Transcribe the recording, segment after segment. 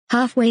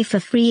Halfway for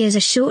Free is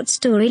a short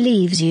story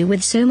leaves you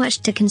with so much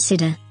to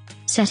consider.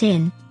 Set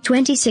in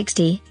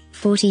 2060,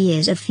 40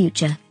 years of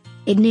future.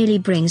 It nearly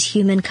brings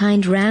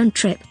humankind round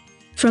trip.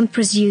 From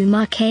presumed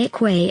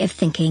archaic way of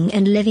thinking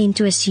and living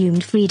to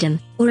assumed freedom,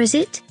 or is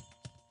it?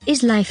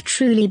 Is life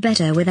truly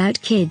better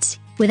without kids,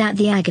 without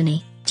the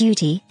agony,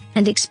 duty,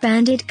 and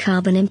expanded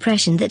carbon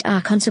impression that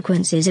are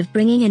consequences of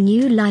bringing a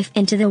new life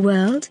into the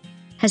world?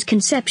 Has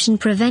conception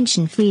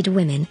prevention freed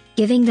women,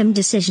 giving them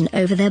decision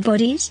over their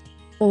bodies?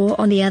 Or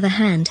on the other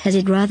hand, has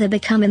it rather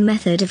become a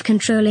method of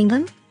controlling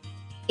them?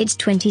 It's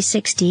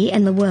 2060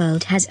 and the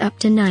world has up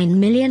to 9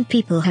 million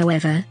people.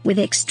 However, with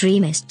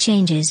extremist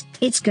changes,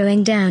 it's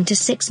going down to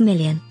 6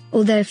 million,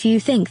 although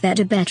few think that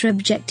a better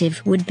objective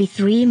would be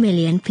 3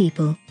 million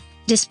people.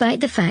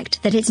 Despite the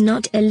fact that it's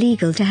not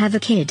illegal to have a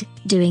kid,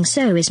 doing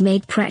so is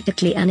made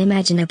practically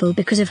unimaginable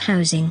because of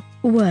housing,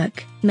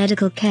 work,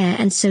 medical care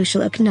and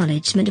social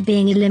acknowledgement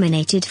being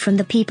eliminated from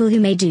the people who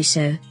may do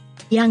so.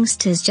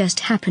 Youngsters just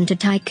happen to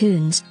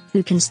tycoons,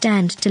 who can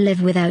stand to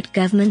live without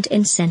government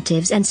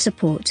incentives and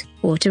support,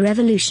 or to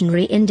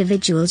revolutionary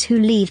individuals who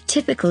leave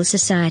typical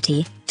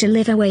society, to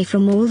live away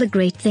from all the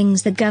great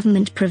things the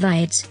government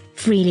provides,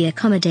 freely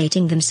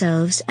accommodating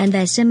themselves and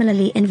their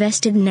similarly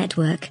invested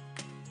network.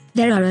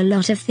 There are a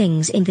lot of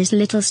things in this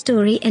little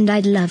story and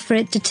I'd love for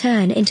it to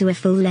turn into a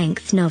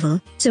full-length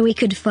novel, so we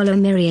could follow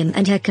Miriam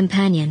and her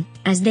companion,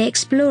 as they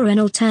explore an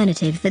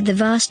alternative that the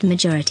vast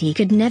majority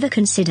could never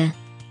consider.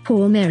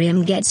 Poor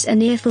Miriam gets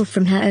an earful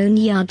from her own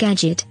Yar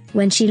gadget,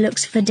 when she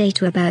looks for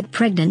data about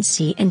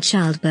pregnancy and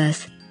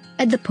childbirth.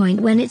 At the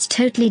point when it's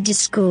totally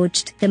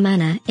disgorged, the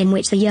manner in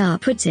which the Yar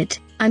puts it,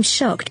 I'm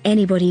shocked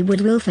anybody would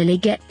willfully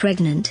get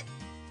pregnant.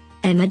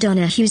 Emma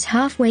Donohue's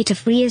Halfway to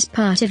Free is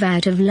part of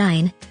Out of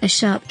Line, a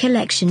sharp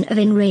collection of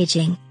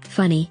enraging,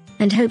 funny,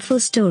 and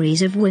hopeful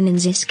stories of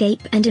women's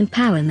escape and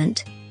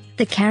empowerment.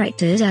 The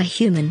characters are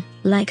human,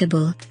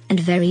 likable, and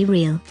very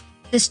real.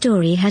 The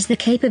story has the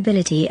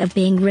capability of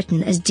being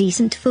written as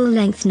decent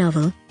full-length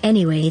novel.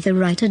 Anyway, the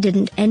writer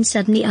didn't end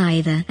suddenly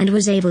either and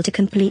was able to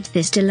complete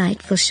this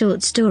delightful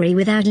short story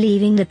without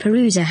leaving the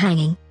peruser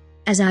hanging.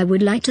 As I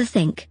would like to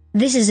think,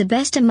 this is a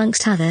best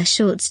amongst other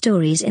short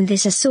stories in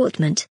this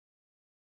assortment.